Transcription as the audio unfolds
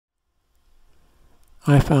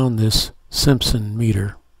I found this Simpson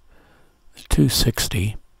meter,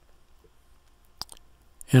 260,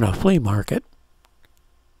 in a flea market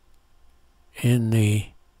in the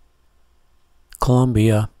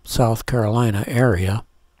Columbia, South Carolina area.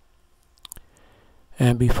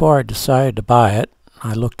 And before I decided to buy it,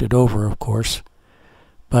 I looked it over, of course,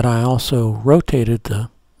 but I also rotated the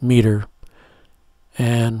meter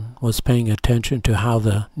and was paying attention to how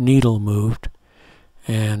the needle moved,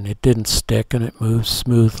 and it didn't stick and it moved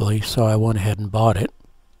smoothly, so I went ahead and bought it.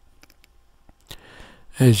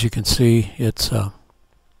 As you can see, it's a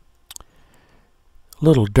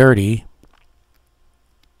little dirty,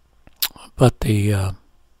 but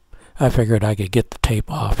I figured I could get the tape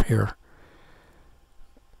off here.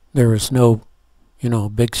 There was no,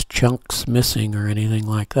 big chunks missing or anything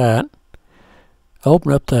like that. I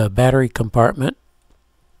opened up the battery compartment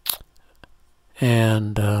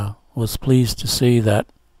and was pleased to see that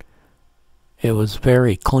it was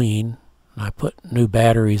very clean. I put new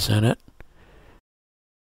batteries in it.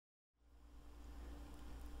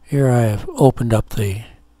 Here I have opened up the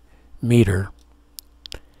meter,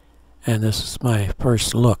 and this is my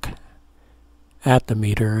first look at the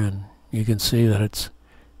meter, and you can see that it's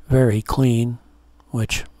very clean,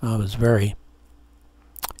 which I was very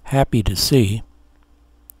happy to see.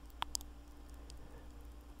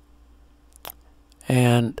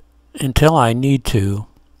 And until I need to,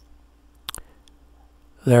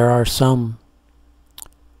 there are some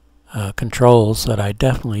controls that I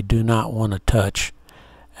definitely do not want to touch,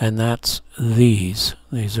 and that's these.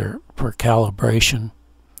 These are for calibration.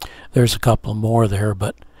 There's a couple more there,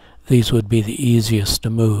 but these would be the easiest to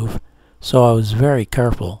move. So I was very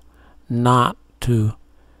careful not to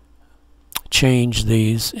change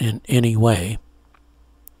these in any way.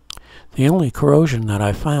 The only corrosion that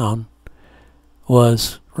I found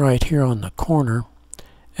was right here on the corner,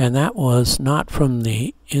 and that was not from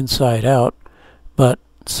the inside out, but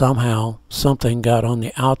somehow something got on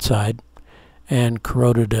the outside and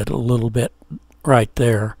corroded it a little bit right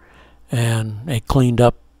there, and it cleaned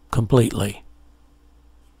up completely.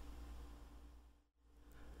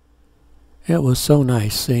 It was so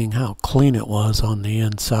nice seeing how clean it was on the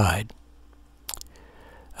inside.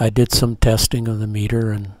 I did some testing of the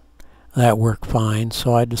meter and that worked fine,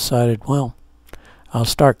 so I decided, well, I'll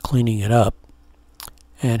start cleaning it up.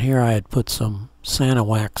 And here I had put some Santa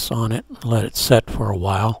wax on it and let it set for a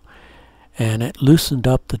while, and it loosened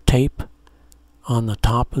up the tape on the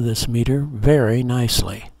top of this meter very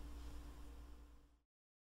nicely.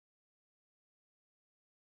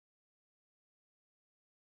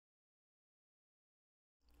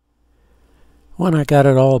 When I got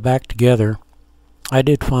it all back together, I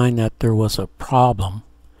did find that there was a problem.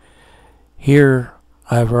 Here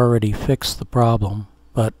I've already fixed the problem,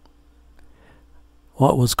 but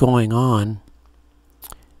what was going on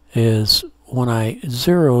is when I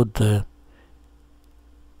zeroed the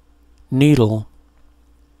needle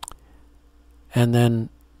and then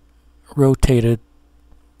rotated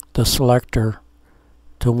the selector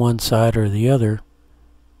to one side or the other,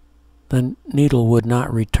 the needle would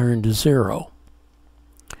not return to zero.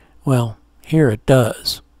 Well, here it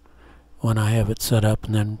does when I have it set up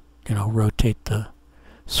and then, rotate the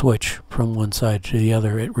switch from one side to the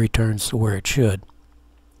other. It returns to where it should.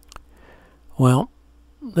 Well,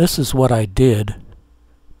 this is what I did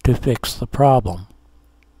to fix the problem.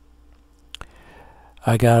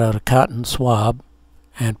 I got out a cotton swab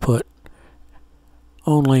and put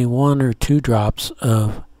only 1 or 2 drops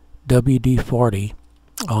of WD-40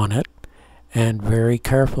 on it, and very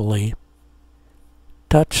carefully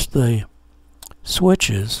touched the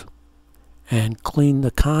switches and cleaned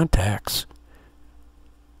the contacts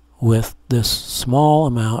with this small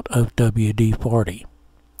amount of WD-40.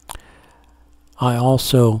 I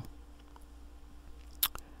also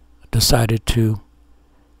decided to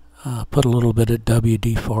put a little bit of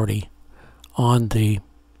WD-40 on the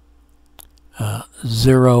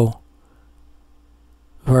 0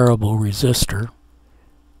 variable resistor.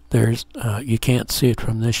 There's you can't see it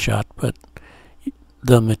from this shot, but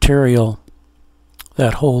the material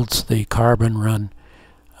that holds the carbon run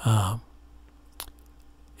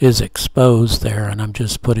is exposed there, and I'm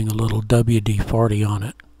just putting a little WD-40 on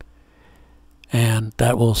it, and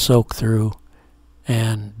that will soak through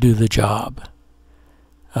and do the job.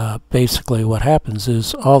 Basically what happens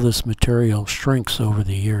is all this material shrinks over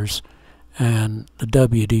the years, and the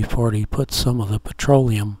WD-40 puts some of the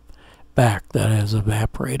petroleum back that has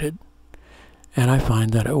evaporated, and I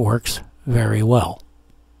find that it works very well.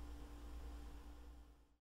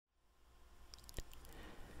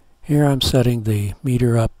 Here I'm setting the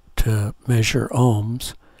meter up to measure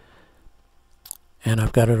ohms, and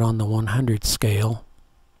I've got it on the 100 scale,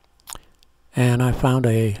 and I found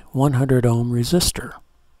a 100 ohm resistor.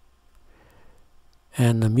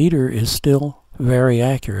 And the meter is still very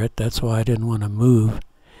accurate. That's why I didn't want to move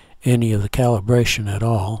any of the calibration at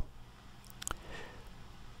all.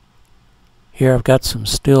 Here I've got some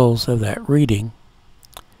stills of that reading,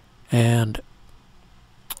 and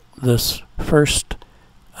this first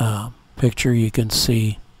picture you can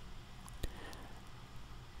see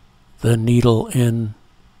the needle in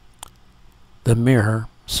the mirror,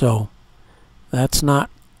 so that's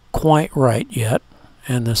not quite right yet.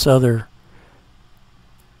 And this other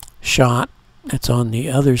shot, it's on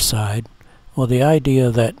the other side. Well, the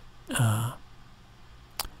idea that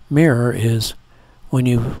mirror is when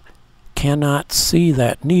you cannot see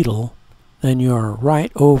that needle, then you are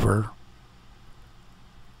right over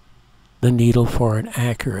the needle for an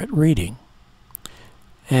accurate reading.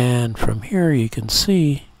 And from here you can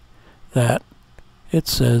see that it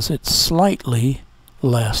says it's slightly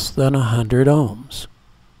less than 100 ohms.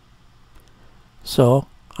 So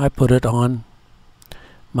I put it on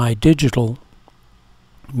my digital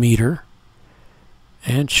meter,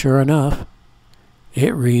 and sure enough,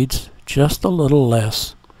 it reads just a little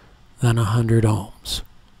less than 100 ohms.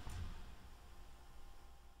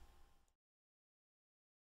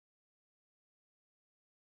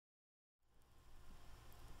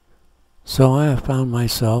 So I have found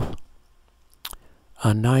myself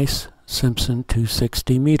a nice Simpson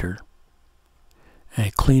 260 meter, and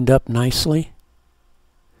it cleaned up nicely,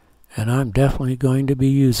 and I'm definitely going to be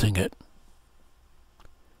using it.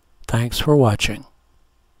 Thanks for watching.